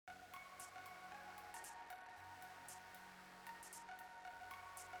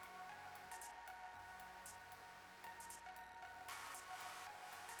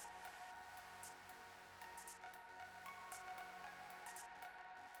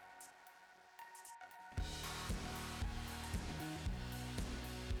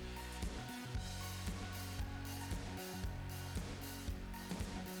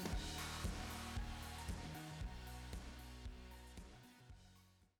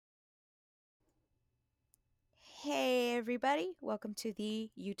everybody. Welcome to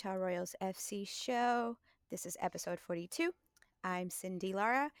the Utah Royals FC show. This is episode 42. I'm Cindy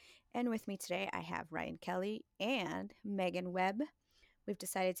Lara, and with me today I have Ryan Kelly and Megan Webb. We've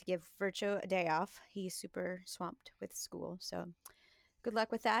decided to give Vircho a day off. He's super swamped with school, so good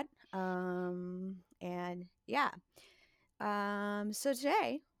luck with that. So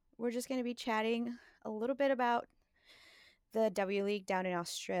today we're just going to be chatting a little bit about the W League down in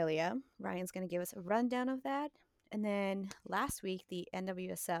Australia. Ryan's going to give us a rundown of that. And then last week, the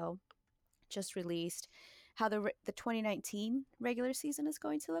NWSL just released how the 2019 regular season is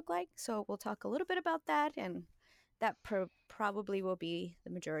going to look like. So we'll talk a little bit about that, and that probably will be the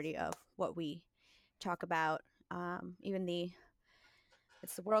majority of what we talk about. It's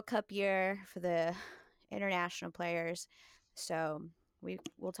the World Cup year for the international players, so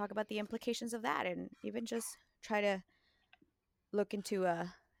we'll talk about the implications of that, and even just try to look into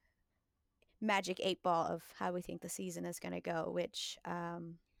a magic 8 ball of how we think the season is going to go, which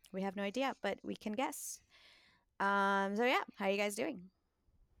we have no idea, but we can guess. How are you guys doing?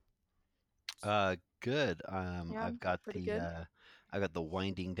 Good. Yeah, I've got pretty the good. I've got the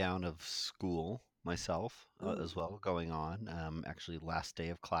winding down of school myself as well going on. Actually, last day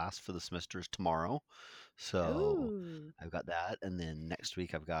of class for the semester is tomorrow, so Ooh. I've got that, and then next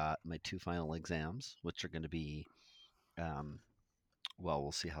week I've got my two final exams, which are going to be, well,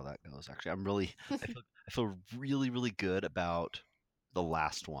 we'll see how that goes. Actually, I feel really good about the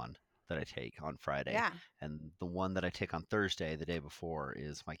last one that I take on Friday, Yeah. and the one that I take on Thursday, the day before,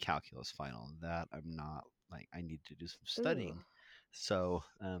 is my calculus final. That I'm not like I need to do some Ooh. studying, so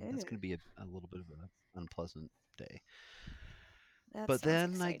that's Ooh. going to be a little bit of an unpleasant day. That But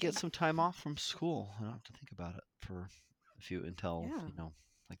sounds then I get exciting. some time off from school. I don't have to think about it for a few until Yeah.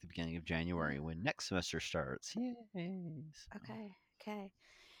 like the beginning of January Yeah. when next semester starts. Yay! So. Okay.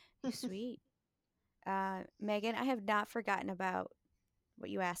 Sweet. Megan, I have not forgotten about what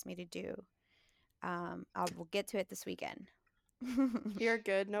you asked me to do. I will get to it this weekend. You're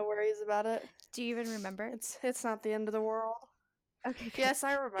good. No worries about it. Do you even remember? It's not the end of the world. Okay, great. Yes,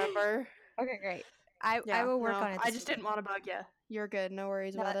 I remember. Okay, great. I Yeah, will work no, on it I this just didn't weekend. want to bug you. You're good. No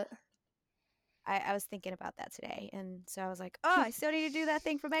worries No, about it. I was thinking about that today, and so I was like, oh, I still need to do that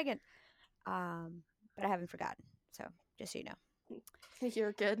thing for Megan. But I haven't forgotten. So just so you know.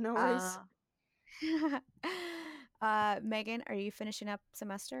 You're good. No worries. Megan, are you finishing up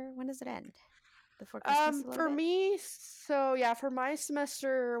semester? When does it end? Before Christmas a little For bit? me, so yeah, for my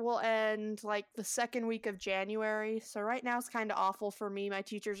semester will end like the second week of January. So right now it's kind of awful for me. My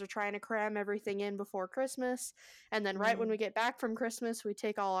teachers are trying to cram everything in before Christmas, and then right when we get back from Christmas, we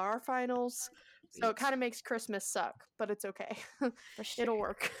take all our finals. So it kind of makes Christmas suck, but it's okay. For sure. It'll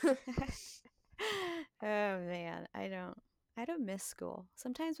work. Oh man, I don't miss school.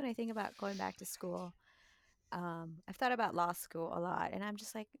 Sometimes when I think about going back to school, I've thought about law school a lot, and I'm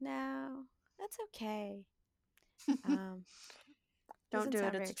just like, no, that's okay. Don't Doesn't do it.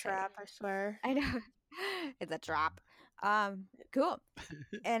 sound It's very a exciting. trap, I swear. I know. It's a drop. Cool.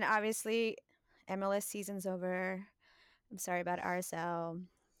 And obviously, MLS season's over. I'm sorry about RSL.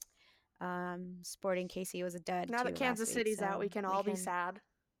 Sporting KC was a dud Now too that last Kansas week, City's out, so we can all be sad.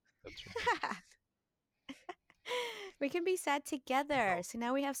 That's right. we can be sad together. So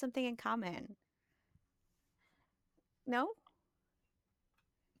now we have something in common. No?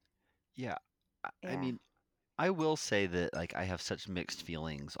 Yeah, I Yeah. mean, I will say that like I have such mixed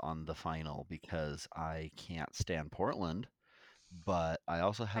feelings on the final because I can't stand Portland, but I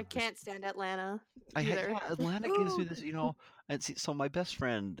also I have this. can't stand Atlanta either. Yeah, Atlanta gives me Ooh. this, and see, so my best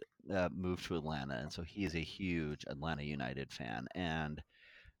friend moved to Atlanta, and so he is a huge Atlanta United fan, and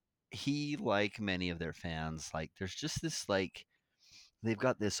he, like many of their fans, like there's just this like they've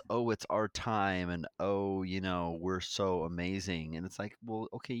got this, oh, it's our time, and oh, we're so amazing, and it's like, well,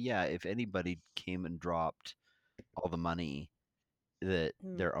 okay, yeah, if anybody came and dropped all the money that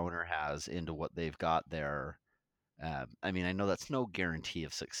Hmm. their owner has into what they've got there. I mean, I know that's no guarantee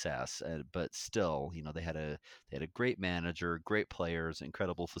of success, but still, they had a great manager, great players,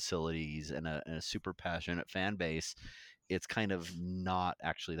 incredible facilities, and a super passionate fan base. It's kind of not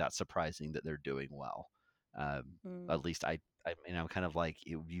actually that surprising that they're doing well. Hmm. At least I mean, I'm kind of like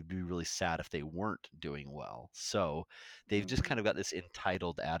you'd be really sad if they weren't doing well. So they've just kind of got this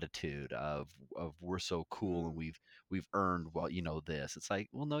entitled attitude of we're so cool and we've earned, well, this. It's like,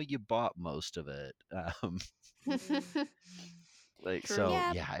 well, no, you bought most of it. Like, True. so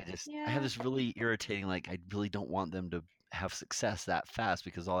Yeah. yeah, I have Yeah. this really irritating, like, I really don't want them to have success that fast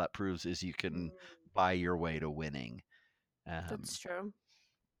because all that proves is you can buy your way to winning. That's Um, true.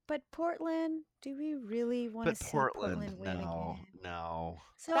 But Portland, do we really want to but see Portland, Portland win no, again? no.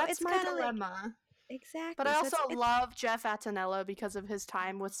 So That's it's my kind of like dilemma. Exactly. But I So also love Jeff Attinella because of his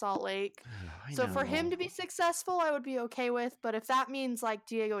time with Salt Lake. I So for him know. to be successful, I would be okay with. But if that means like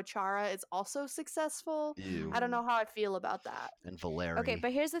Diego Chara is also successful, Ew. I don't know how I feel about that. And Valeri. Okay,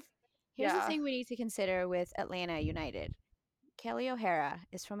 but here's the Yeah. thing we need to consider with Atlanta United. Kelly O'Hara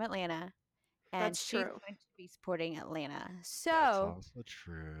is from Atlanta, and That's she's true. going to be supporting Atlanta. That's So also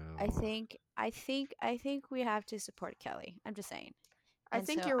true. I think we have to support Kelly. I'm just saying. I And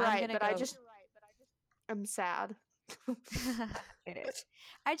think so you're I'm right, gonna but go. I'm sad. It is.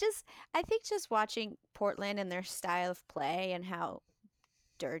 I think just watching Portland and their style of play and how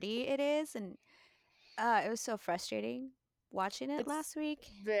dirty it is, and it was so frustrating watching it It's last week.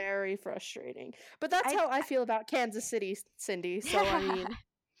 very frustrating. But that's I- how I feel about Kansas City, Cindy. So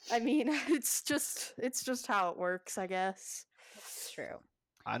I mean, it's just how it works, I guess. It's true.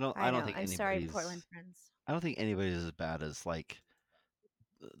 I don't think I'm anybody's. sorry, Portland friends. I don't think anybody's as bad as like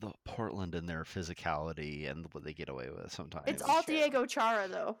the Portland and their physicality and what they get away with sometimes. It's all True. Diego Chara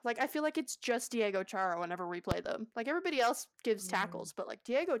though. Like I feel like it's just Diego Chara whenever we play them. Like everybody else gives tackles, but like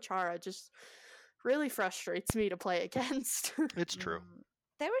Diego Chara just really frustrates me to play against. It's true.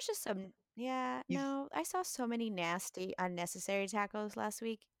 There was just some. Yeah, He's- no, I saw so many nasty, unnecessary tackles last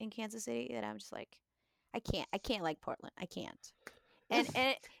week in Kansas City that I'm just like, I can't like Portland. I can't. And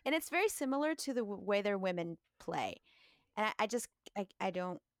it's very similar to the way their women play, and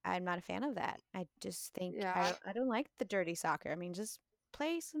I'm not a fan of that. I just think Yeah. I don't like the dirty soccer. I mean, just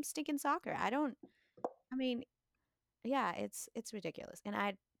play some stinking soccer. I mean, yeah, it's ridiculous, and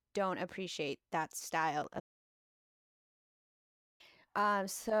I don't appreciate that style of.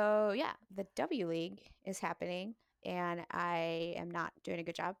 So yeah, the W League is happening, and I am not doing a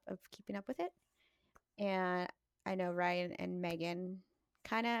good job of keeping up with it. And I know Ryan and Megan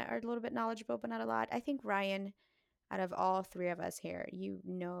kind of are a little bit knowledgeable, but not a lot. I think Ryan, out of all three of us here, you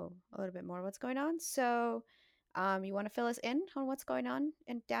know a little bit more what's going on. So, you want to fill us in on what's going on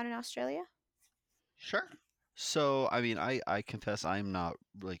down in Australia? Sure. So, I mean, I confess I'm not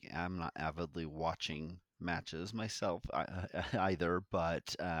avidly watching matches myself either,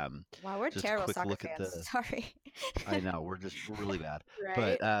 but Wow, we're just a terrible quick soccer look at fans. the. Sorry. I know we're really bad,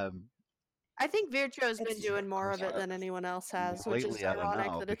 Right. but I think Virtuo's been It's doing more of it than anyone else has, which is lately I don't ironic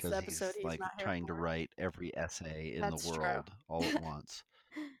know that it's the because episode he's he's like not here trying to for. write every essay in That's the true. world all at once.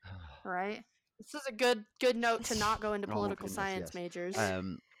 Right? This is a good note to not go into Oh, political goodness, science yes. majors.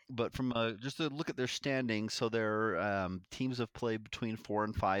 But from just to look at their standings, so their teams have played between 4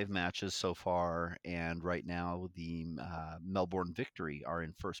 and 5 matches so far, and right now the Melbourne Victory are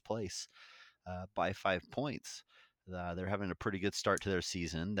in first place by 5 points. They're having a pretty good start to their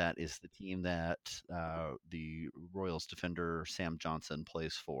season. That is the team that the Royals defender Sam Johnson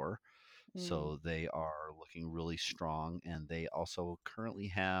plays for. So they are looking really strong, and they also currently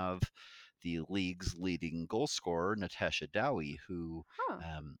have the league's leading goal scorer, Natasha Dowie, who,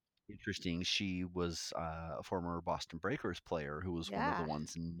 interesting, she was a former Boston Breakers player who was one of the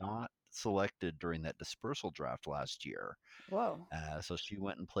ones not selected during that dispersal draft last year. Whoa. So she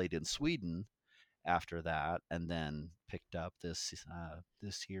went and played in Sweden after that, and then picked up this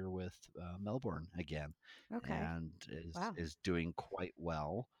year with Melbourne again, and is doing quite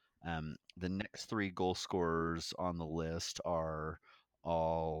well. The next 3 goal scorers on the list are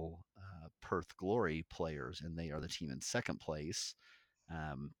all Perth Glory players, and they are the team in second place.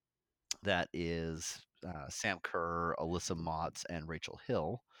 That is Sam Kerr, Alyssa Motts, and Rachel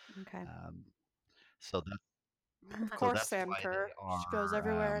Hill. Okay. So that Of course, that's Sam why Kerr. they She goes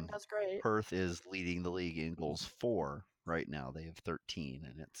everywhere and does great. Perth is leading the league in goals 4 right now. They have 13,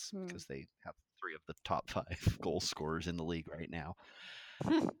 and it's because they have 3 of the top 5 goal scorers in the league right now.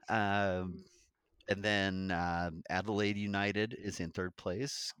 And then Adelaide United is in third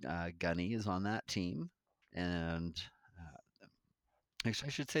place. Gunny is on that team, and actually,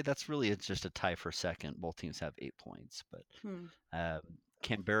 I should say that's really it's just a tie for second. Both teams have 8 points, but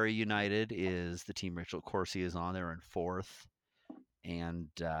Canberra United is the team Rachel Corsi is on. They're in fourth. And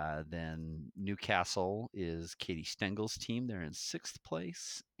then Newcastle is Katie Stengel's team. They're in 6th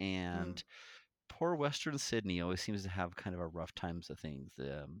place. And poor Western Sydney always seems to have kind of a rough times of things.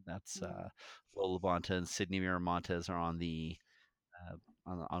 That's Lola Bonta and Sydney Miramontes are on the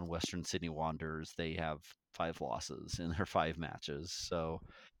on Western Sydney Wanderers. They have 5 losses in their 5 matches. So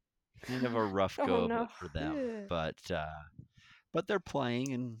kind of a rough go of it for them. But they're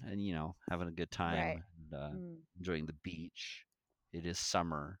playing and having a good time and enjoying the beach. It is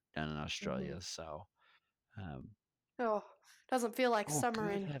summer down in Australia, so doesn't feel like summer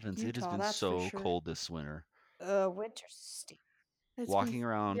good in heavens, Utah. it has been That's so for sure. cold this winter. Winter state. walking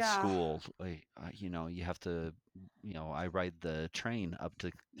around yeah. school, like you have to, I ride the train up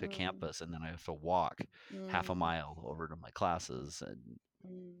to Mm, campus, and then I have to walk half a mm, mile over to my classes, and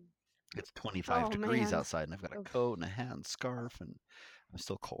mm. it's 25 Oh degrees man. outside, and I've got a Oof. coat and a hat and scarf, and I'm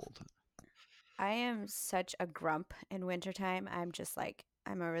still cold. I am such a grump in wintertime. I'm just like,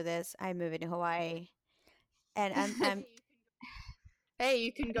 I'm over this. I'm moving to Hawaii. And I'm Hey,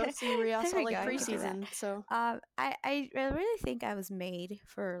 you can go see Real there Salt we go. Lake I can do that. preseason. So I really think I was made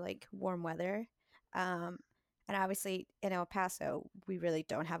for like warm weather. Um, and obviously in El Paso, we really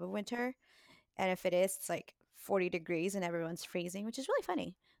don't have a winter. And if it is, it's like 40 degrees and everyone's freezing, which is really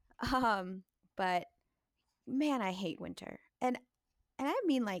funny. But man, I hate winter. And I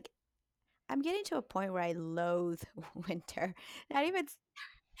mean like I'm getting to a point where I loathe winter. Not even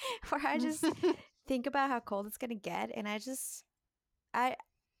where I just think about how cold it's gonna get, and I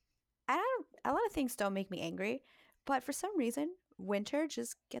I don't a lot of things don't make me angry, but for some reason, winter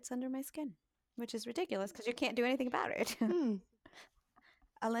just gets under my skin, which is ridiculous because you can't do anything about it Hmm.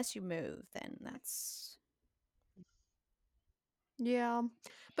 unless you move. Then that's Yeah.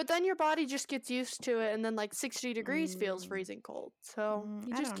 But then your body just gets used to it, and then like 60 degrees feels mm, freezing cold. So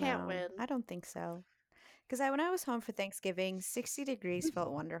you I just don't can't know. win. I don't think so. Because when I was home for Thanksgiving, 60 degrees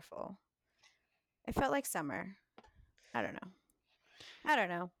felt wonderful. It felt like summer. I don't know. I don't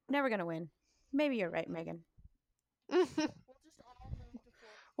know. Never gonna win. Maybe you're right, Megan.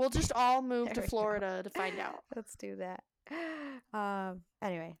 We'll just all move There to we go. Florida to find out. Let's do that.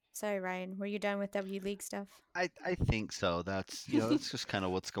 Anyway, sorry, Ryan. Were you done with W League stuff? I think so. That's that's just kind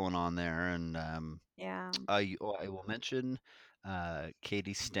of what's going on there, and Yeah. I will mention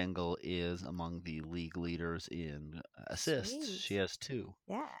Katie Stengel is among the league leaders in assists. Sweet. She has 2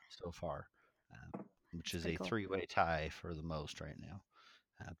 Yeah. so far, which That's is pretty a cool. 3-way tie for the most right now.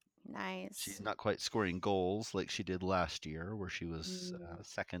 She's Nice. not quite scoring goals like she did last year, where she was Mm,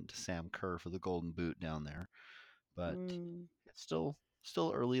 second to Sam Kerr for the Golden Boot down there. But mm, it's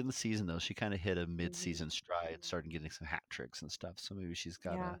still early in the season though. She kind of hit a mhm. mid-season stride, started getting some hat tricks and stuff. So maybe she's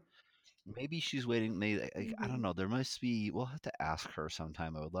got Yeah. a maybe she's waiting. Maybe I don't Mhm. know. There must be. We'll have to ask her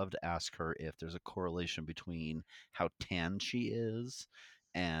sometime. I would love to ask her if there's a correlation between how tan she is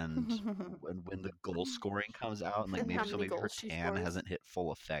and when the goal scoring comes out, and like And how many maybe her goals she tan scores. hasn't hit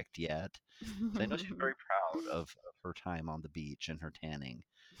full effect yet. So I know she's very proud of her time on the beach and her tanning,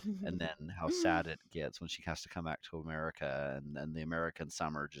 and then how sad it gets when she has to come back to America, and then the American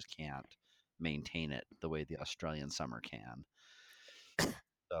summer just can't maintain it the way the Australian summer can.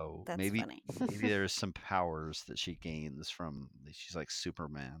 So That's maybe funny. there's some powers that she gains from. She's like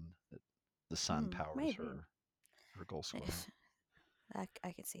Superman. That the sun powers Maybe. her goal scoring.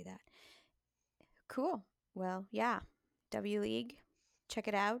 I could see that. Cool. Well, yeah. W League. Check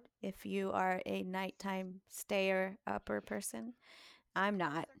it out if you are a nighttime stayer upper person. I'm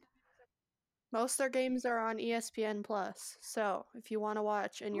not. Most of their games are on ESPN Plus. So if you want to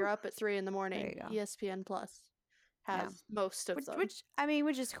watch and you're Ooh, up at 3 in the there morning, you go. ESPN Plus Yeah. has most of them.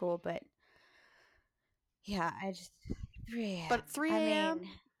 Which is cool, but yeah, I just yeah. But 3 I a.m. mean,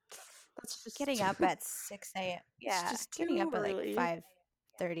 That's just getting up at 6 a.m. it's Yeah, just getting too up at like early.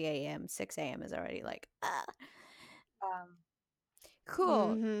 5:30 a.m., 6 a.m. is already like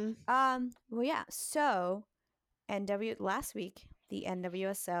cool. Mm-hmm. Well, yeah. So last week, the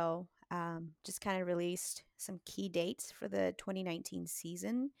NWSL just kind of released some key dates for the 2019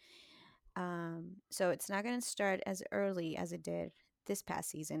 season. So it's not going to start as early as it did this past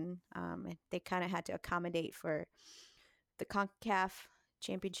season. They kind of had to accommodate for the CONCACAF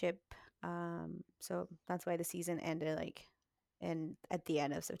championship. So that's why the season ended like at the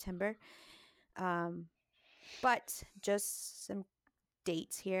end of September. But just some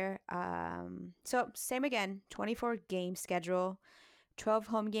dates here. So same again, 24 game schedule, 12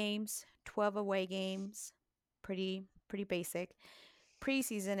 home games, 12 away games. Pretty basic.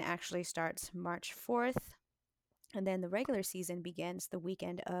 Preseason actually starts March 4th, and then the regular season begins the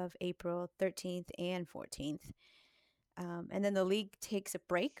weekend of April 13th and 14th. And then the league takes a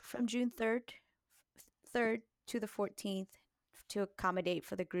break from June 3rd to the 14th to accommodate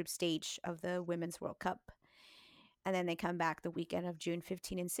for the group stage of the Women's World Cup. And then they come back the weekend of June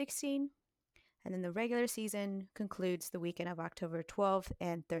 15 and 16. And then the regular season concludes the weekend of October 12th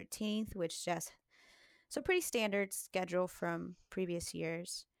and 13th, which just so pretty standard schedule from previous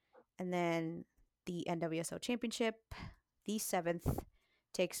years. And then the NWSL Championship, the 7th,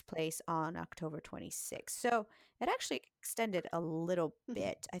 takes place on October 26th. So it actually extended a little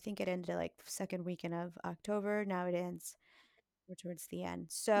bit. I think it ended like second weekend of October. Now it ends towards the end.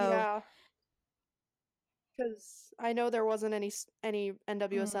 So Yeah, because I know there wasn't any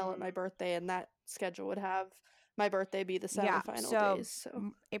NWSL at my birthday, and that schedule would have my birthday be the Yeah, semifinal so days.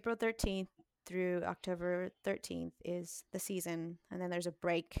 So April 13th through October 13th is the season, and then there's a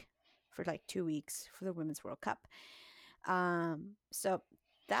break for like 2 weeks for the Women's World Cup. So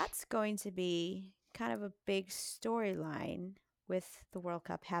that's going to be kind of a big storyline with the World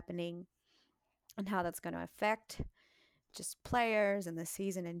Cup happening and how that's going to affect just players and the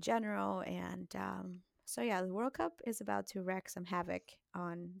season in general. And so, yeah, the World Cup is about to wreak some havoc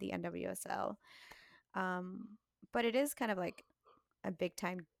on the NWSL. But it is kind of like a big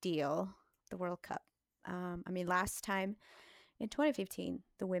time deal, the World Cup. I mean, last time in 2015,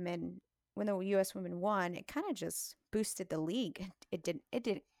 the women, when the U.S. women won, it kind of just boosted the league.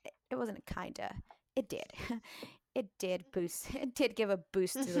 It wasn't kinda, it did. It did boost, it did give a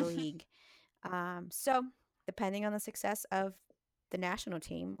boost to the league. So, depending on the success of the national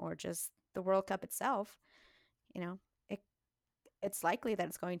team or just the World Cup itself, you know, it's likely that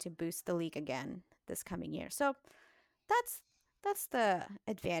it's going to boost the league again this coming year. So, that's that's the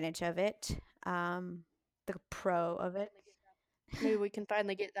advantage of it, the pro of it, maybe we can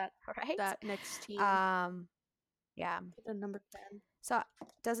finally get right? that next team. Yeah. The number 10. So it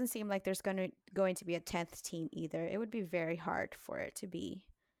doesn't seem like there's going to be a 10th team either. It would be very hard for it to be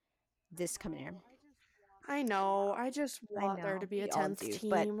this coming year. I know. I just want there to be a we all 10th do,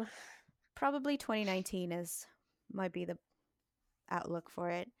 but team. probably 2019 might be the outlook for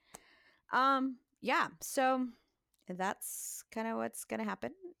it. Yeah. So that's kind of what's gonna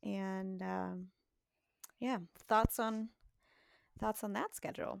happen, and yeah, thoughts on that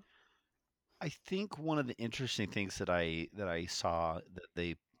schedule. I think one of the interesting things that I saw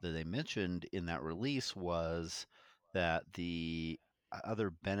that they mentioned in that release was that the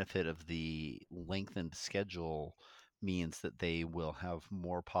other benefit of the lengthened schedule means that they will have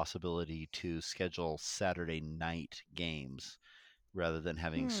more possibility to schedule Saturday night games rather than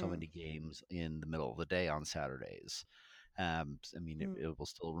having so many games in the middle of the day on Saturdays. I mean, it will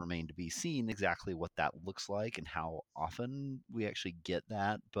still remain to be seen exactly what that looks like and how often we actually get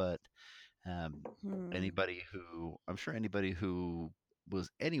that, but um, I'm sure anybody who was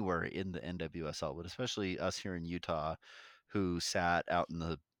anywhere in the NWSL, but especially us here in Utah, who sat out in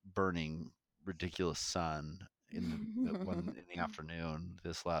the burning, ridiculous sun in the afternoon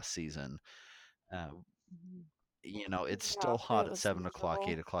this last season, uh, it's still hot it at was 7 o'clock,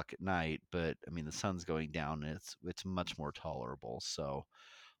 miserable. 8 o'clock at night, but I mean the sun's going down. And it's much more tolerable. So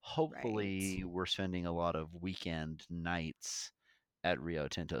hopefully we're spending a lot of weekend nights at Rio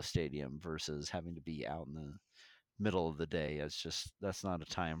Tinto Stadium versus having to be out in the middle of the day. That's not a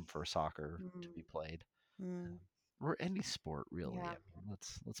time for soccer to be played, or any sport really. Yeah. I mean,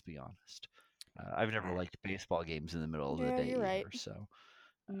 let's be honest. I've never liked baseball games in the middle of the Yeah, day you're right. either. So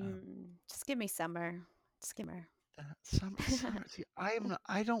Just give me summer. Just give me. summer. See, I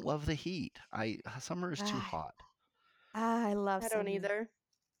don't love the heat. Summer is too hot. I love I summer. don't either.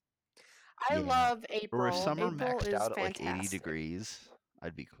 I Yeah. love Or if April. summer April maxed is out at like 80 fantastic. degrees,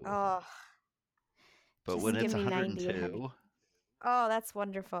 I'd be cool. Oh, But just when give it's me 90 and 102, oh, that's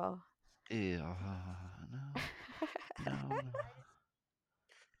wonderful. ew, no.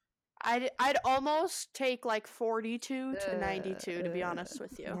 I'd almost take like 42 to 92 to be honest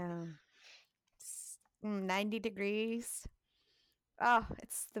with you. No. 90 degrees. Oh,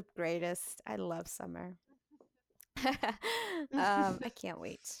 it's the greatest. I love summer. I can't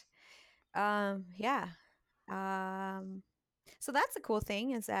wait. Yeah. So that's the cool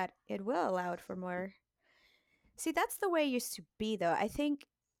thing is that it will allow for more. See, that's the way it used to be though. I think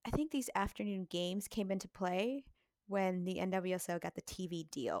these afternoon games came into play when the NWSL got the TV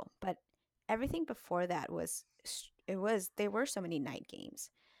deal, but everything before that there were so many night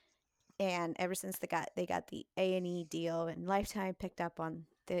games. And ever since they got the A&E deal and Lifetime picked up on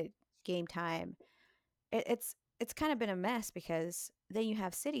the game time, it's kind of been a mess because then you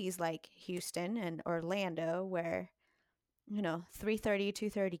have cities like Houston and Orlando where 3:30,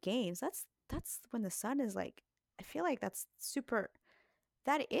 2:30 games. That's when the sun is like, I feel like that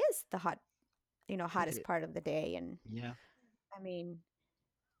is the hottest part of the day. And Yeah. I mean,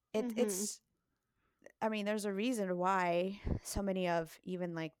 it's I mean, there's a reason why so many of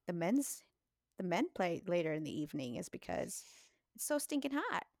even like the men play later in the evening is because it's so stinking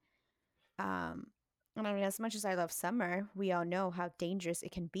hot. And I mean, as much as I love summer, we all know how dangerous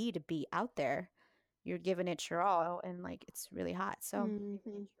it can be to be out there. You're giving it your all, and like it's really hot. So,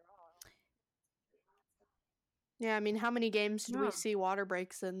 yeah, I mean, how many games did we see water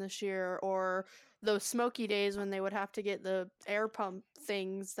breaks in this year, or those smoky days when they would have to get the air pump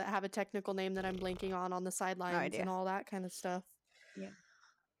things that have a technical name that I'm blanking on the sidelines and all that kind of stuff? Yeah.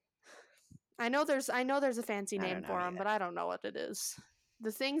 I know there's a fancy name for them, but I don't know what it is.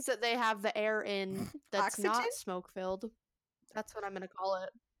 the things that they have the air in that's not Oxygen? smoke filled. That's what I'm gonna call it.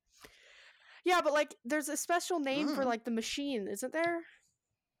 Yeah, but like there's a special name for like the machine, isn't there?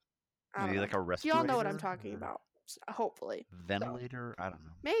 I don't Maybe know. like a Y'all respirator. know what I'm talking about. Hopefully. Ventilator. I don't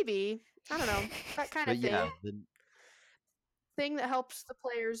know. Maybe. I don't know. That kind But of yeah, thing that helps the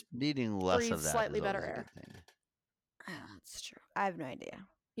players needing less breathe of that slightly is better always a air. good thing. That's true. I have no idea.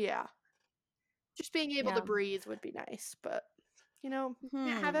 Yeah. Just being able Yeah. to breathe would be nice, but can't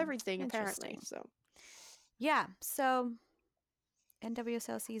have everything apparently. Interesting. So Yeah, so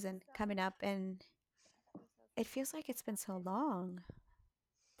NWSL season coming up, and it feels like it's been so long.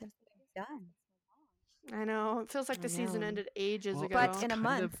 That's done. I know it feels like I the season know. ended ages Well, ago. But it's in a kind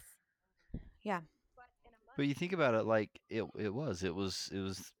month, of- But you think about it, like it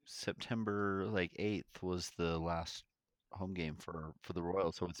was September like 8th was the last home game for the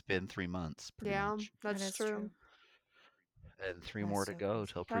Royals, so it's been 3 months pretty Yeah, much, that that's is true. and 3 That's more to so go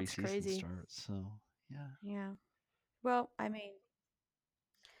crazy. till That's preseason crazy. starts. So yeah, Yeah. Well, I mean,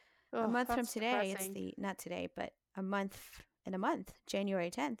 a Ugh, month from that's today, depressing. it's not today, but in a month, January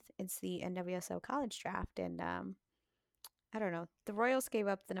 10th, it's the NWSL college draft, and I don't know. The Royals gave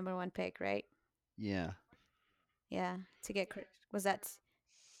up the number 1 pick, right? yeah. Yeah, to get was that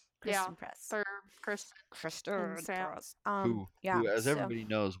Yeah, Kristen Press? for Kristen and Sam. Press. Who, yeah. as so- everybody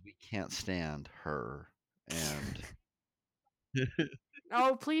knows, we can't stand her, and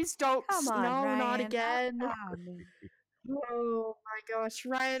Oh, please don't. Come on, no, Ryan. not again. Oh my gosh,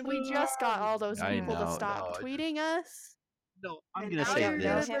 Ryan, we just got all those I people know, to stop no, I tweeting us. no, I'm And gonna now say you're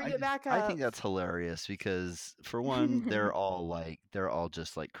gonna this. bring it back I think up. that's hilarious because for one, they're all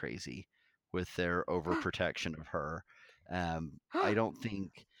just like crazy with their overprotection of her. I don't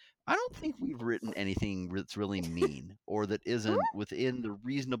think we've written anything that's really mean or that isn't within the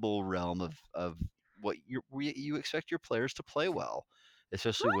reasonable realm of what you expect your players to play well,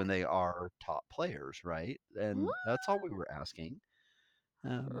 especially when they are top players, right? And that's all we were asking.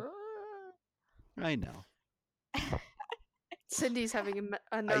 I know. Cindy's having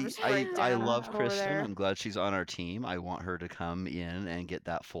a nervous I breakdown. love over Kristen. there. I'm glad she's on our team. I want her to come in and get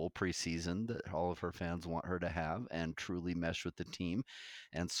that full preseason that all of her fans want her to have and truly mesh with the team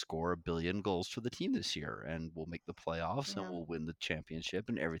and score 1 billion goals for the team this year. And we'll make the playoffs and Yeah. we'll win the championship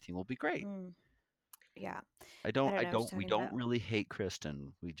and everything will be great. Yeah. We know what you're talking don't about. really hate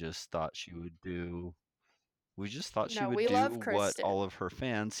Kristen. We just thought she would do we No, would we do love what Kristen. all of her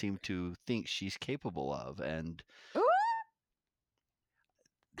fans seem to think she's capable of. And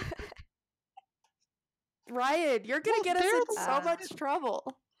Ryan, you're gonna get us in so Uh, much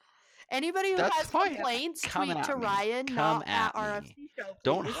trouble. Anybody who That's has fine. complaints, Come tweet at to me. Ryan, Come not at RFC me. show.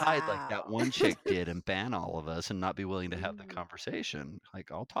 Don't please. hide like that Wow. one chick did and ban all of us and not be willing to have the Mhm. conversation.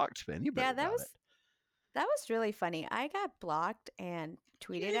 Like I'll talk to anybody Yeah, that about was it. that was really funny. I got blocked and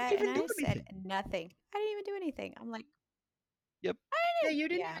tweeted didn't at, even and do I said anything. nothing. I didn't even do anything. I'm like, Yep. Yeah, you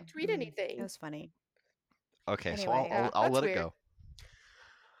didn't yeah, even tweet It anything. was funny. Okay, so Anyway. I'll That's let it weird. go.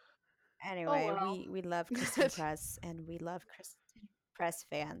 Anyway, well. we love Kristen Press, and we love Kristen Press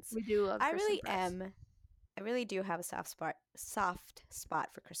fans. We do love I Kristen really Press. am. I really do have a soft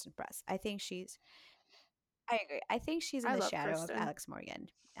spot for Kristen Press. I think she's. I agree. I think she's in I the love shadow Kristen. of Alex Morgan.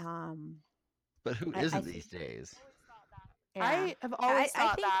 But who I isn't think- these days? Yeah. I have always I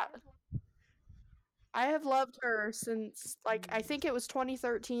thought think- that. I have loved her since, like, I think it was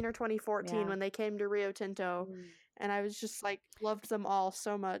 2013 or 2014 Yeah. when they came to Rio Tinto, and I was just like loved them all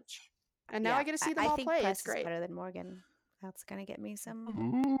so much. And now Yeah, I get to see them I all think play. Press It's great. is better than Morgan. That's gonna get me some.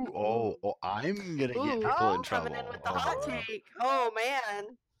 Ooh, I'm gonna get people in trouble. Coming in with the hot take. Oh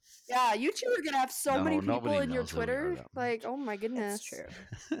man. Yeah, you two are gonna have so No, many people nobody in your knows who we are Twitter. that Like, much. oh my goodness. It's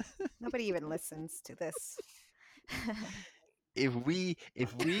true. Nobody even listens to this. If we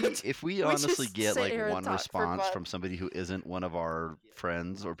We honestly just get sit like here and one talk for response fun. from somebody who isn't one of our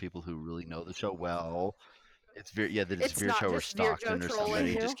friends or people who really know the show well, it's It's Vircho not or just Virgo Stockton or trolling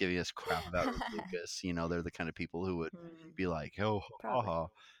somebody you. just giving us crap about Lucas. You know, they're the kind of people who would be like, oh, ha, Probably.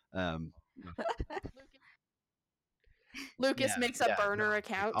 ha. Lucas Yeah, makes a yeah, burner no,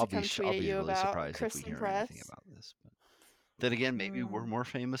 account I'll to come be tweet at you really about surprised if we Kristen hear Press. anything about this. But then again, maybe we're more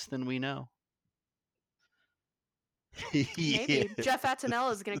famous than we know. Maybe Jeff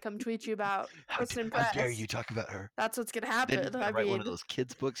Attinella is gonna come tweet you about Kristen Press. How dare you talk about her? That's what's gonna Then happen. he's gonna I write one mean, of those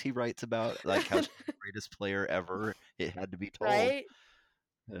kids' books he writes about, like how she's the greatest player ever. It had to be told. right?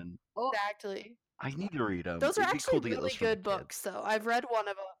 And Exactly. I need to read them. Those are It'd be actually cool to get really those from the good kids. books, though. I've read one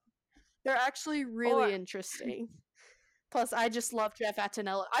of them. They're actually really interesting. Plus, I just love Jeff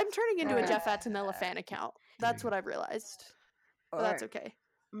Attinella. I'm turning into a Jeff Attinella fan account. That's what I've realized. But that's okay.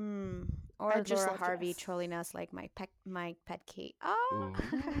 Or I just Laura love Harvey Jess. trolling us like my pet Kate. Oh.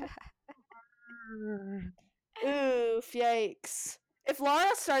 Oof, yikes. If Laura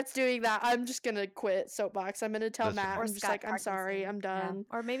starts doing that, I'm just gonna quit Soapbox. I'm gonna tell That's Matt. fine. Or I'm just Scott like, I'm sorry, Parkinson. I'm Yeah. done.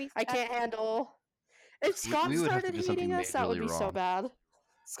 Or maybe I Scott. can't handle. If Scott We would have to started do something hating us, that would majorly be so wrong. bad.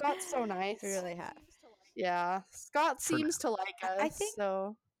 Scott's so nice. We really have. Yeah, Scott For seems to like I us, think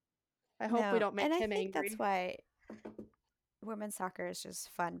so I hope we don't make and I him think angry. that's why women's soccer is just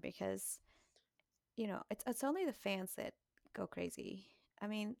fun because it's only the fans that go crazy. I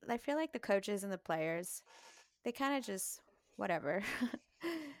mean, I feel like the coaches and the players, they kind of just whatever.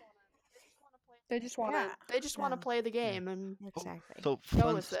 They just want Yeah, to. They just want to yeah. play the game and Exactly. So go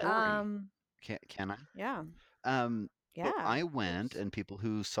fun with it. story. Can I? Yeah. So Yeah. I went, and people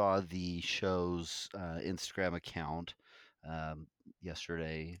who saw the show's Instagram account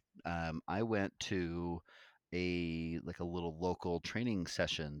yesterday, I went to a little local training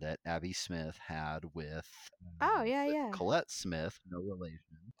session that Abby Smith had with Oh, yeah. Colette Smith, no relation,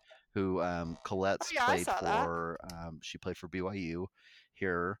 who Colette's yeah, I played saw that. for. She played for BYU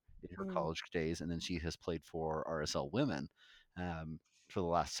here in her Mm. college days, and then she has played for RSL Women for the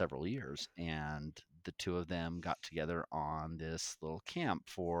last several years. And the two of them got together on this little camp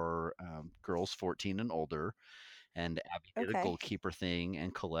for girls 14 and older. And Abby did a Okay. goalkeeper thing,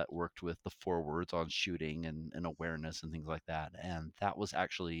 and Colette worked with the forwards on shooting and awareness and things like that. And that was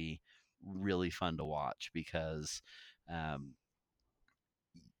actually really fun to watch because um,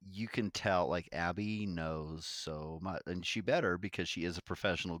 you can tell like Abby knows so much, and she better because she is a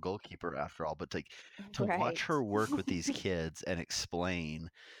professional goalkeeper after all. But to Right. watch her work with these kids and explain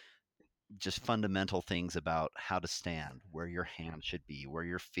just fundamental things about how to stand, where your hand should be, where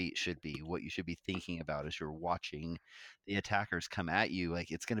your feet should be, what you should be thinking about as you're watching the attackers come at you. Like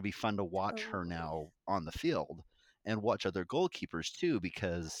it's going to be fun to watch her now on the field and watch other goalkeepers too,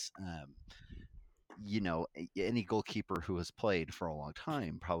 because any goalkeeper who has played for a long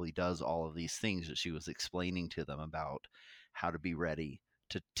time probably does all of these things that she was explaining to them about how to be ready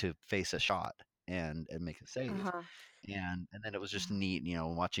to face a shot and make a save. Uh-huh. And then it was just neat,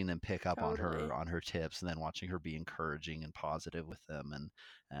 watching them pick up Totally. on her tips, and then watching her be encouraging and positive with them.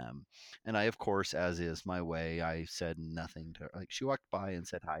 And I, of course, as is my way, I said nothing to her. Like she walked by and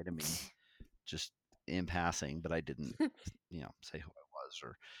said hi to me, just in passing, but I didn't, say who I was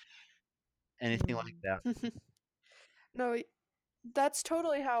or anything like that. No, that's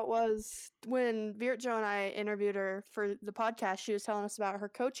totally how it was. When Virjo and I interviewed her for the podcast, she was telling us about her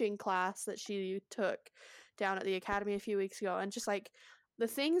coaching class that she took down at the academy a few weeks ago. And just like the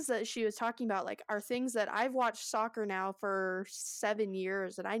things that she was talking about, like, are things that I've watched soccer now for 7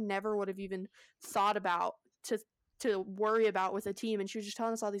 years and I never would have even thought about to worry about with a team. And she was just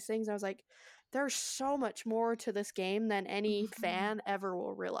telling us all these things. And I was like, there's so much more to this game than any fan ever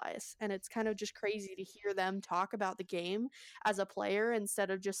will realize. And it's kind of just crazy to hear them talk about the game as a player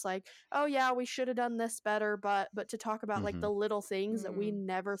instead of just like, oh yeah, we should have done this better, but to talk about like the little things that we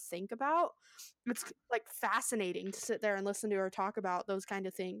never think about. It's like fascinating to sit there and listen to her talk about those kind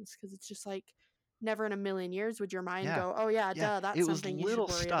of things, because it's just like never in a million years would your mind go, oh yeah, duh, that's It was something you little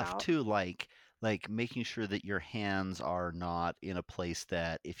should worry stuff about. too, like making sure that your hands are not in a place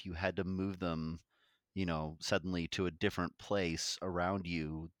that if you had to move them, suddenly to a different place around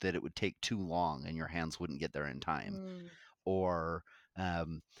you, that it would take too long and your hands wouldn't get there in time. Or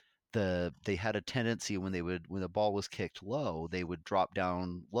um, they had a tendency when the ball was kicked low, they would drop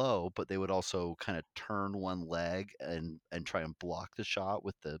down low, but they would also kind of turn one leg and try and block the shot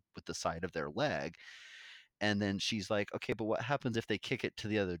with the side of their leg. And then she's like, okay, but what happens if they kick it to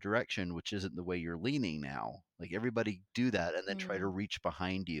the other direction, which isn't the way you're leaning now? Like everybody do that and then try to reach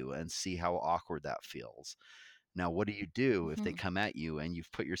behind you and see how awkward that feels. Now, what do you do if they come at you and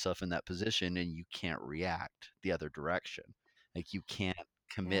you've put yourself in that position and you can't react the other direction? Like you can't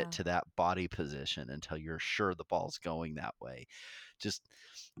commit to that body position until you're sure the ball's going that way. Just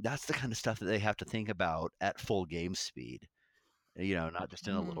that's the kind of stuff that they have to think about at full game speed. Not just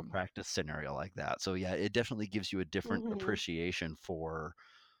in a little practice scenario like that. So yeah, it definitely gives you a different appreciation for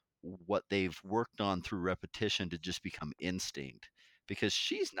what they've worked on through repetition to just become instinct. Because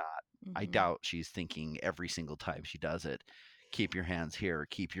she's not, I doubt she's thinking every single time she does it, keep your hands here,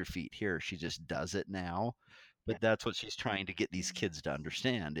 keep your feet here. She just does it now. But that's what she's trying to get these kids to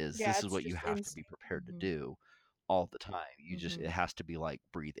understand is Yeah, this is it's what you just have to be prepared to do all the time. It has to be like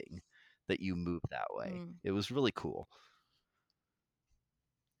breathing, that you move that way. It was really cool.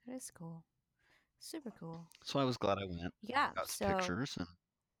 That is cool. Super cool. So I was glad I went. Yeah. Got some pictures. And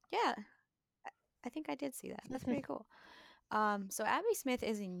yeah, I think I did see that. That's pretty cool. So Abby Smith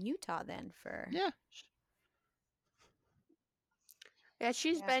is in Utah then for. Yeah. Yeah,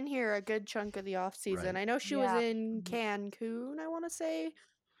 she's Yeah. been here a good chunk of the off season. Right. I know she was Yeah. in Cancun, I want to say,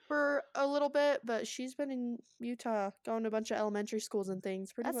 for a little bit, but she's been in Utah going to a bunch of elementary schools and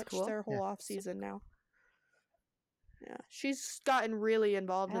things pretty That's much cool. their whole Yeah. off season now. Yeah, she's gotten really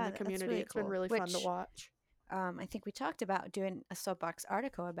involved in Yeah, the that's community. really It's been cool. really fun to Which watch. I think we talked about doing a soapbox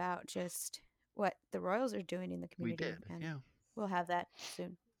article about just what the Royals are doing in the We community, did. and Yeah. we'll have that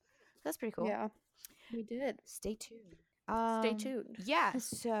soon. That's pretty cool. Yeah, we did. Stay tuned. Stay tuned. Yeah,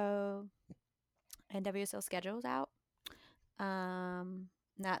 so NWSL schedule's out.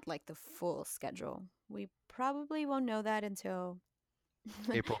 Not like the full schedule. We probably won't know that until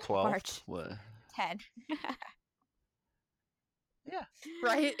April 12th. March What? 10. Yeah.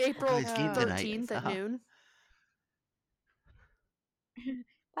 Right? April Guys, game tonight. 13th at noon.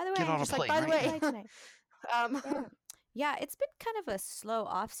 By the way, Get on a Just like, plane by the right way, now. tonight. Yeah, it's been kind of a slow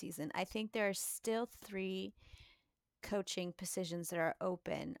off season. I think there are still 3 coaching positions that are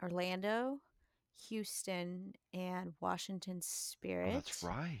open: Orlando, Houston, and Washington Spirit. Oh, that's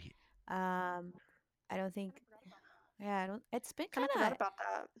right. I don't think. Yeah, I don't. It's been kind kind of forgot of about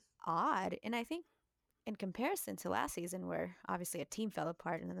that. odd, and I think in comparison to last season, where obviously a team fell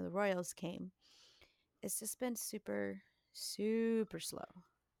apart and then the Royals came, it's just been super, super slow.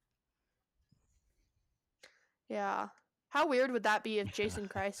 Yeah. How weird would that be if Jason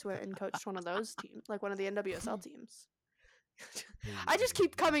Christ went and coached one of those teams, like one of the NWSL teams? I just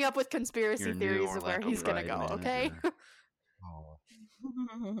keep coming up with conspiracy Your new theories of where Orlando he's going to Pride go, okay? manager. Oh.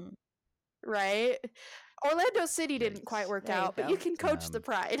 Right? Orlando City didn't quite Yikes. work There you out, but you go. can coach the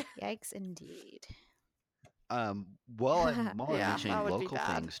Pride. Yikes, indeed. While I'm Yeah, mentioning that would be local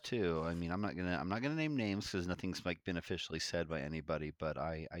bad. things too. I mean, I'm not gonna name names because nothing's like been officially said by anybody. But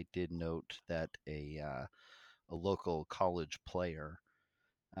I did note that a local college player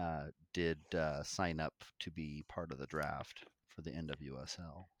did sign up to be part of the draft for the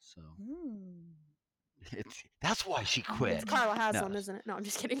NWSL. So that's why she quit. It's Carla No, Haslam, isn't it? No, I'm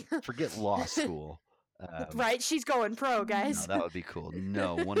just kidding. forget law school. Right? She's going pro, No, guys. that would be cool.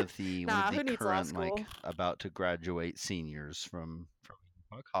 No, one of the Nah, who needs law current like school? about to graduate seniors from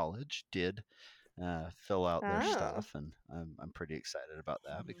college did fill out their Oh. stuff, and I'm pretty excited about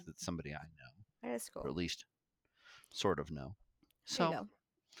that because it's somebody I know, That is or cool. at least sort of know. There you So go.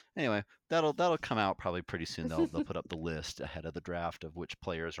 anyway, that'll come out probably pretty soon. They'll put up the list ahead of the draft of which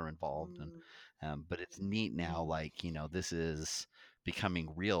players are involved, and but it's neat now. Like this is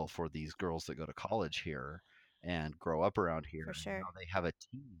becoming real for these girls that go to college here and grow up around here. For sure. And now they have a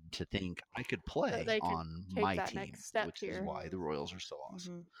team to think I could play they could on take my that team, next step which is here. why the Royals are so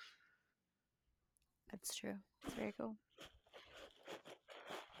awesome. That's true. It's very cool.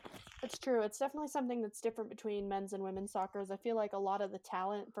 It's true. It's definitely something that's different between men's and women's soccer. As I feel like a lot of the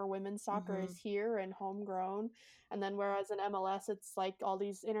talent for women's soccer is here and homegrown, and then whereas in MLS it's like all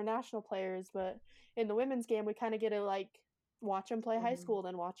these international players, but in the women's game we kind of get to like watch them play high school,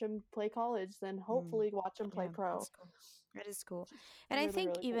 then watch them play college, then hopefully watch them play pro. That's cool. That is cool. And I Really,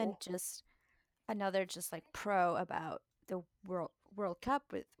 think really even cool. just another just like pro about the World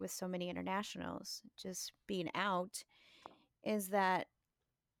Cup with so many internationals just being out is that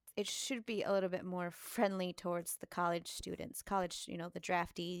it should be a little bit more friendly towards the college students, the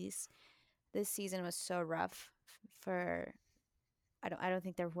draftees. This season was so rough for I don't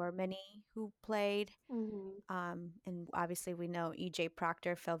think there were many who played. And obviously we know EJ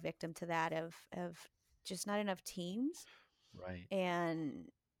Proctor fell victim to that of just not enough teams. Right. And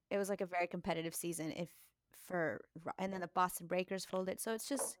it was like a very competitive season and then the Boston Breakers folded. So it's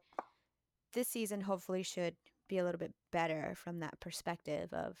just this season hopefully should be a little bit better from that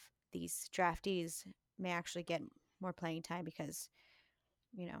perspective of these draftees may actually get more playing time because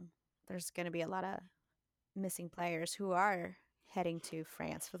there's going to be a lot of missing players who are heading to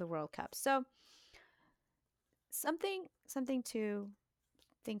France for the World Cup. So something to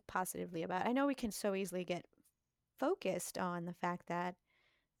think positively about. I know we can so easily get focused on the fact that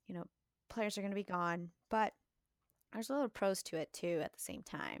players are going to be gone, but there's a little pros to it too at the same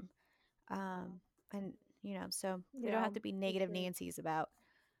time. And so we don't have to be negative Nancy's about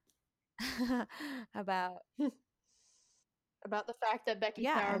about the fact that Becky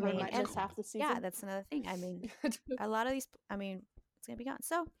Sauerbrunn might miss half the season. Yeah, that's another thing. I mean, a lot of these, it's going to be gone.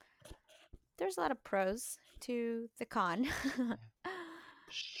 So there's a lot of pros to the con.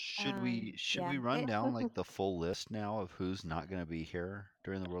 Should we run down like the full list now of who's not going to be here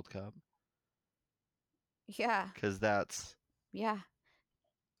during the World Cup? Yeah. Because that's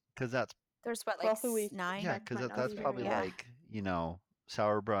there's what, like 9? Yeah, because that's probably like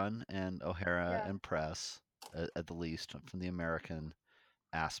Sauerbrunn and O'Hara and Press at the least from the American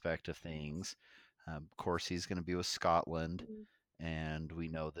aspect of things. Corsi's going to be with Scotland, and we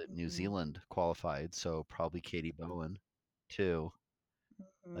know that New Mhm. Zealand qualified, so probably Katie Bowen too.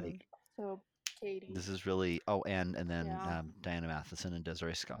 Mhm. Like So Katie. this is really and then Yeah. Diana Matheson and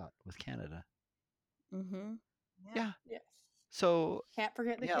Desiree Scott with Canada. Mhm. Yeah. Yes. So Can't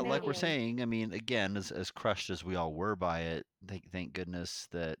forget the yeah, like we're Canadian. saying, I mean, again, as crushed as we all were by it, thank goodness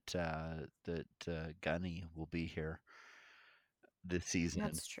that Gunny will be here this season,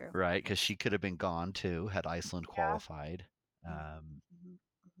 That's true. right? Because she could have been gone too had Iceland Yeah. qualified. Mhm.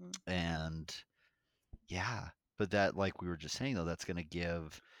 Mhm. And yeah, but that, like we were just saying though, that's going to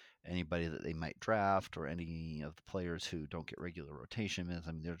give anybody that they might draft or any of the players who don't get regular rotation minutes.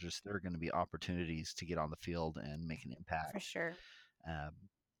 I mean, there are going to be opportunities to get on the field and make an For impact. sure.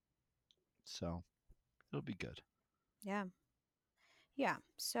 So it'll be good. Yeah. Yeah.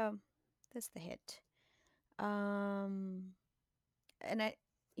 So that's the hit. And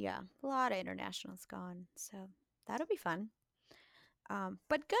yeah, a lot of internationals gone, so that'll be fun.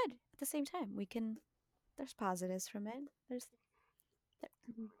 But good at the same time. There's positives from it.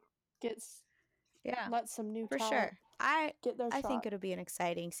 Gets Yeah, let some new for talent sure. I get their I think shot. it'll be an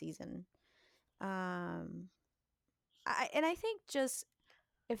exciting season. Um, I think just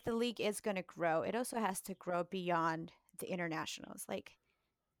if the league is going to grow, it also has to grow beyond the internationals. Like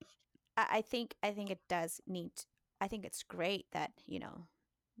I think it does need. I think it's great that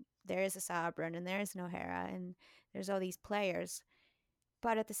there is a Sabrin and there is an O'Hara and there's all these players,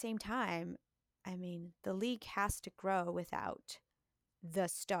 but at the same time, I mean, the league has to grow without the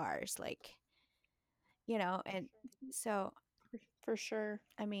stars, like and so For sure.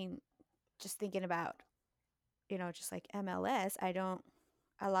 I mean, just thinking about just like MLS,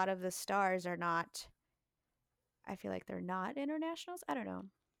 a lot of the stars are not. I feel like they're not internationals. I don't know.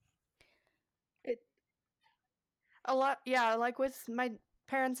 It a lot, yeah, like with my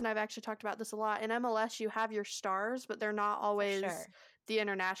parents and I've actually talked about this a lot. In MLS you have your stars, but they're not For always sure. the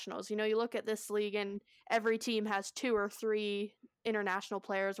internationals. You look at this league and every team has 2 or 3 international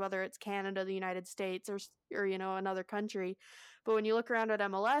players, whether it's Canada, the United States, or another country. But when you look around at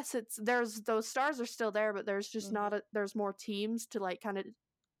MLS, there's those stars are still there, but there's just not there's more teams to like kind of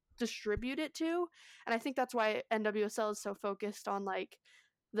distribute it to. And I think that's why NWSL is so focused on like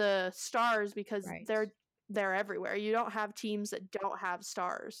the stars, because Right. they're everywhere. You don't have teams that don't have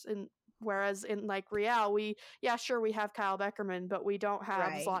stars. And whereas in like Real, we have Kyle Beckerman, but we don't have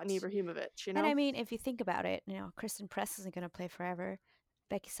Right. Zlatan Ibrahimovic, And I mean, if you think about it, Kristen Press isn't going to play forever.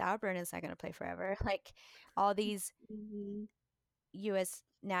 Becky Sauerbrunn is not going to play forever. Like all these Mhm. U.S.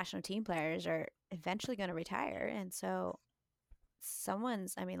 national team players are eventually going to retire, and so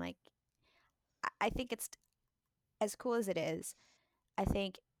I mean, like, I think it's as cool as it is. I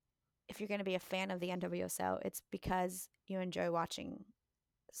think if you're going to be a fan of the NWSL, it's because you enjoy watching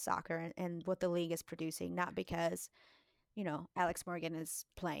soccer and what the league is producing, not because Alex Morgan is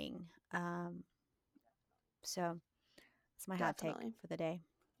playing. So it's my hot take Definitely. for the day,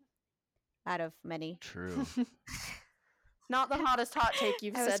 out of many. True. Not the hottest hot take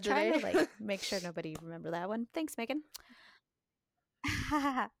you've I was said trying today. to like make sure nobody remember that one. Thanks, Megan.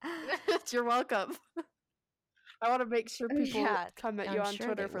 You're welcome. I want to make sure people Yeah, come at I'm you on sure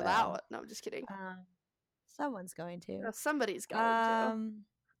Twitter they for that will. one. No, I'm just kidding. Someone's going to. Somebody's going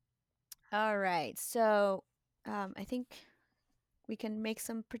to. All right. So, I think we can make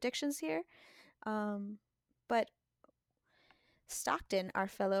some predictions here. But Stockton, our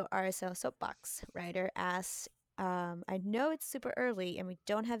fellow RSL soapbox writer, asks, I know it's super early and we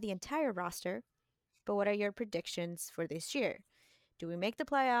don't have the entire roster, but what are your predictions for this year? Do we make the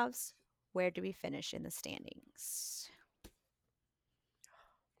playoffs? Where do we finish in the standings?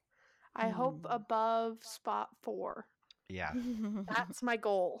 I hope above spot 4. Yeah. That's my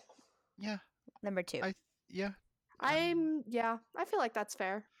goal. Yeah. Number 2. I feel like that's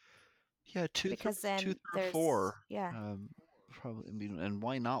fair. Yeah, because then two through there's 4. yeah, Probably. I mean, and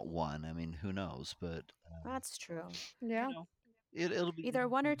why not 1? I mean, who knows? But that's true. Yeah. It'll be Either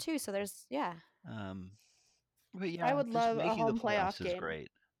 1 or 2. So there's But yeah, I would just love a making the home playoff playoffs is game. great.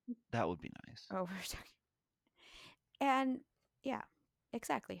 That would be nice. Oh, we're talking. And yeah,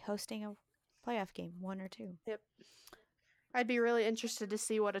 exactly. Hosting a playoff game, 1 or 2. Yep. I'd be really interested to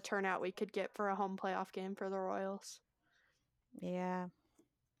see what a turnout we could get for a home playoff game for the Royals. Yeah.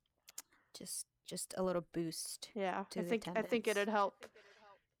 Just a little boost. Yeah. To I think attendance. it'd help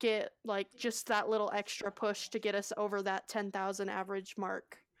get like just that little extra push to get us over that 10,000 average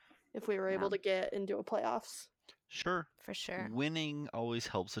mark if we were able to get into a playoffs. Sure. For sure. Winning always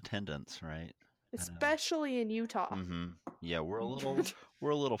helps attendance, right? Especially in Utah. Yeah, we're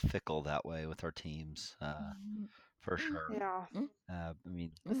a little fickle that way with our teams, for sure. Yeah. I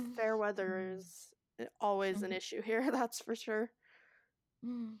mean, the fair weather is always an issue here. That's for sure.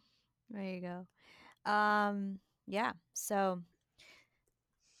 There you go. Yeah. So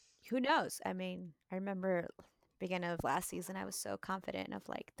who knows? I mean, I remember beginning of last season, I was so confident of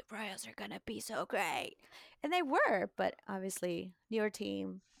like the Royals are gonna be so great, and they were. But obviously, newer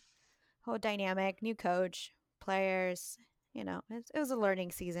team, whole dynamic, new coach, players. It was a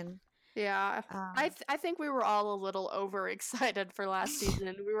learning season. Yeah, I think we were all a little overexcited for last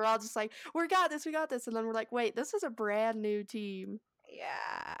season. We were all just like, we got this," and then we're like, wait, this is a brand new team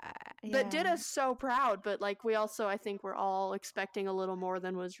that did Yeah. us so proud. But like, we also, I think, we're all expecting a little more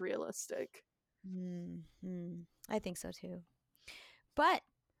than was realistic. I think so too. But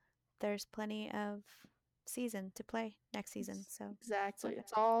there's plenty of season to play next season, so Exactly, okay.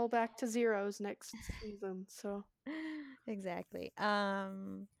 it's all back to zeros next season. So Exactly.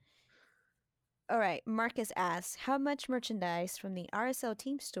 All right. Marcus asks, how much merchandise from the RSL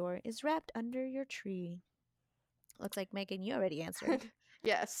team store is wrapped under your tree? Looks like Megan, you already answered.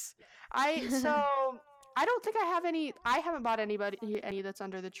 yes, I don't think I have any. I haven't bought any that's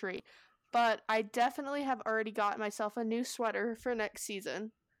under the tree, but I definitely have already got myself a new sweater for next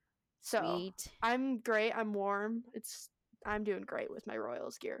season. So Sweet. I'm great. I'm warm. I'm doing great with my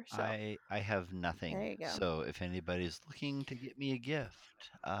Royals gear. So I have nothing. There you go. So if anybody's looking to get me a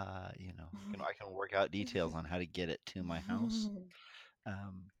gift, I can work out details on how to get it to my house. No.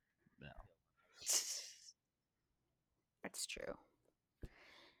 That's true.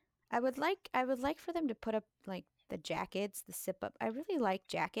 I would like for them to put up like the jackets, the sip up. I really like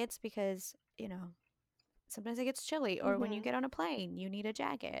jackets because, sometimes it gets chilly, or when you get on a plane, you need a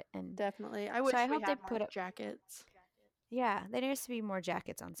jacket. And definitely, I so wish I we hope they had more put up. jackets. Yeah, there needs to be more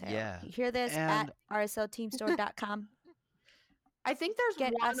jackets on sale. Yeah. You hear this And at rslteamstore.com. I think there's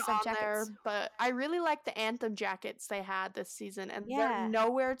Get one us some on there, jackets. but I really like the Anthem jackets they had this season, and they're Yeah.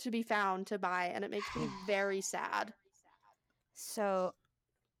 nowhere to be found to buy, and it makes me very sad. So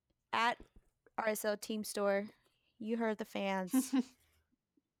at RSL Team Store, you heard the fans.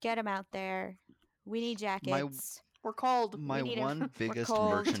 Get them out there. We need jackets. We're cold. my We need one it. biggest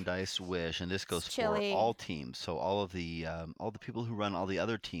cold. merchandise wish, and this goes for chilly. all teams, so all the people who run all the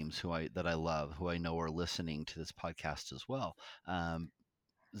other teams that I love, who I know are listening to this podcast as well,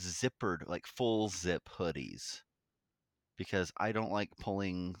 zippered, like full zip hoodies, because I don't like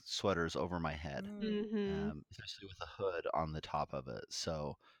pulling sweaters over my head, especially with a hood on the top of it.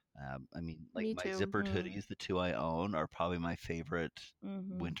 So, I mean, like Me my too. zippered hoodies, the two I own, are probably my favorite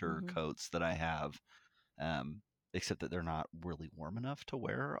winter coats that I have. Except that they're not really warm enough to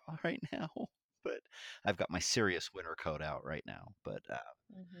wear right now. But I've got my serious winter coat out right now. But that's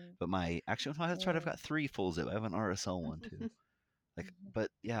right. I've got 3 full zip. I have an RSL one too. But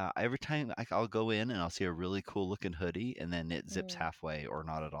yeah, every time I'll go in and I'll see a really cool looking hoodie, and then it zips halfway or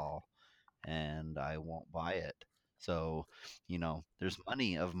not at all, and I won't buy it. So, there's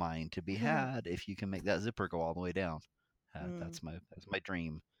money of mine to be had if you can make that zipper go all the way down. That's my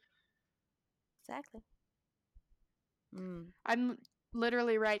dream. Exactly. I'm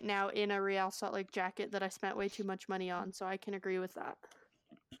literally right now in a Real Salt Lake jacket that I spent way too much money on, so I can agree with that.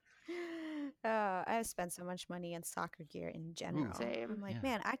 I've spent so much money on soccer gear in general. Same. I'm like, Yeah.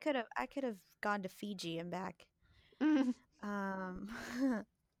 man, I could have gone to Fiji and back.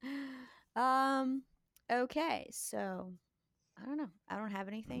 Okay, so I don't know. I don't have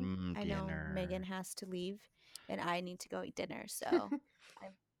anything. I know Megan has to leave, and I need to go eat dinner. So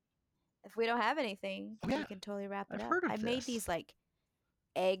if we don't have anything, we can totally wrap it I've up. heard of I made this. these like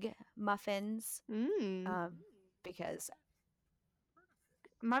egg muffins because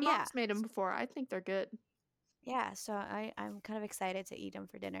my mom's made them before. I think they're good. Yeah, so I'm kind of excited to eat them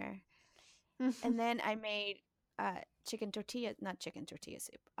for dinner. And then I made not chicken tortilla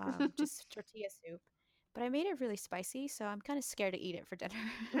soup, just tortilla soup. But I made it really spicy, so I'm kind of scared to eat it for dinner.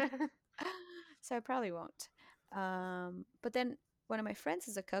 So I probably won't. But then one of my friends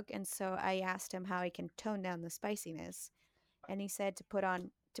is a cook, and so I asked him how he can tone down the spiciness, and he said to put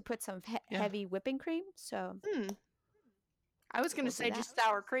some heavy whipping cream. So I was gonna say just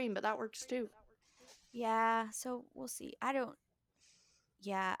sour cream, but that works too. Yeah, so we'll see. I don't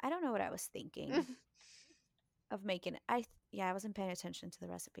know what I was thinking of making it. I wasn't paying attention to the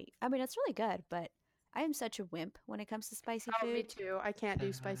recipe. I mean, it's really good, but I am such a wimp when it comes to spicy food. Me too. I can't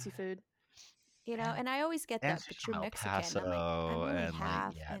do spicy food. And I always get that, but you're Mexican. I'm like, I'm only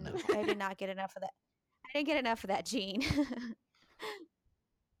half, and I did not get enough of that. I didn't get enough of that gene.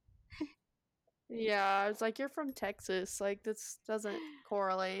 Yeah, I was like, you're from Texas. Like, this doesn't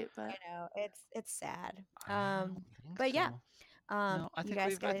correlate, but it's sad. But yeah. No, I think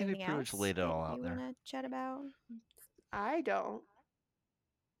we've pretty much laid it all out you there. want to chat about? I don't.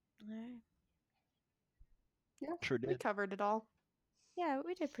 All right. Yeah, sure we did. covered it all. Yeah,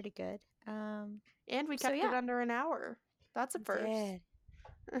 we did pretty good. And we So, kept it yeah. under an hour. That's a We first. did.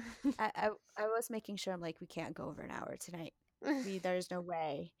 I was making sure, I'm like, we can't go over an hour tonight. There's no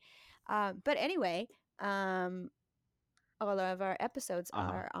way. But anyway, all of our episodes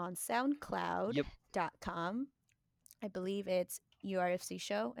are on SoundCloud.com. I believe it's URFC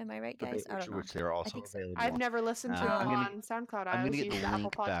Show. Am I right, guys? I don't know. Which they're I also think so. available. I've never listened to I'm them gonna- on SoundCloud. I I'm always gonna get use the the Apple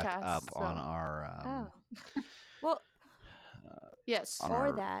link back Podcasts. up on so- our Well, Yes. on for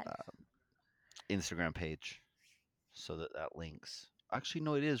our that. Instagram page, so that links. Actually,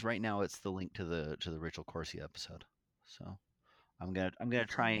 no, it is right now. It's the link to the Rachel Corsi episode. So I'm gonna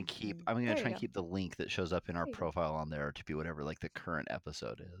try and keep There you go. keep the link that shows up in our There you go. profile on there to be whatever like the current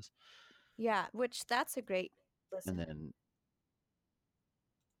episode is, Yeah, which that's a great listen. and then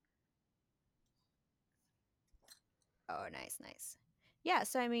Oh, nice. Yeah,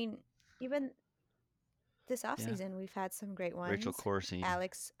 so I mean, even this off season, we've had some great ones. Rachel Corsi.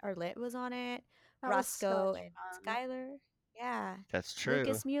 Alex Arlett was on it. That was Roscoe such and fun. Skylar. Yeah. That's true.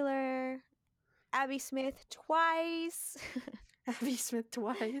 Lucas Mueller. Abby Smith twice. Abby Smith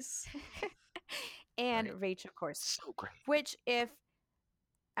twice. And Right. Rachel Corsi. So great. Which, if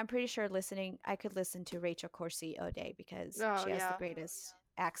I'm pretty sure listening, I could listen to Rachel Corsi all day because Oh, she has yeah. the greatest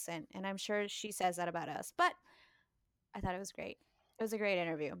accent. And I'm sure she says that about us. But I thought it was great. It was a great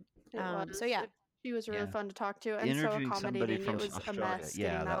interview. It was. So, yeah. She was really Yeah. fun to talk to and so Interviewing somebody accommodating. from It was Australia. a mess Yeah,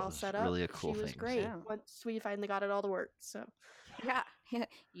 getting that that all was set up. really a but cool she was thing. great Yeah. once we finally got it all to work. So Yeah.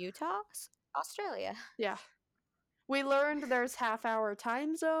 Utah, Australia. yeah. We learned there's half-hour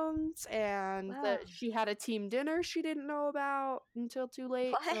time zones and Wow. that she had a team dinner she didn't know about until too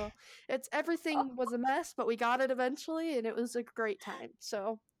late. What? So it's everything was a mess, but we got it eventually and it was a great time.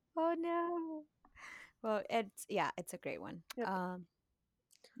 So Oh no. Well, it's a great one. Yep.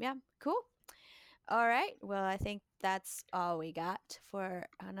 Yeah, cool. All right. Well, I think that's all we got for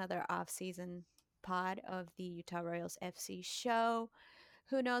another off-season pod of the Utah Royals FC show.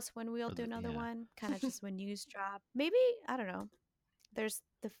 Who knows when we'll do another one? Kind of just when news drop. Maybe, I don't know. There's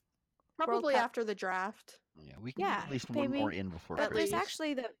the probably Cup. after the draft. Yeah, we can get Yeah, at least one more maybe. in before But there's Christmas.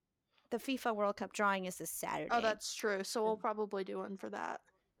 actually the FIFA World Cup drawing is this Saturday. Oh, that's true. So we'll probably do one for that.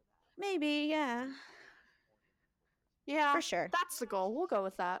 Maybe, yeah. Yeah, For sure. that's the goal. We'll go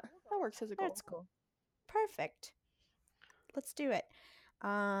with that. That works as a goal. That's cool. Perfect. Let's do it.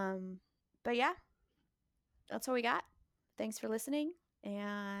 But yeah, that's all we got. Thanks for listening,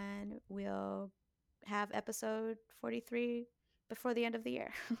 and we'll have episode 43 before the end of the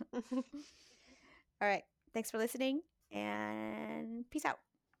year. All right. Thanks for listening, and peace out.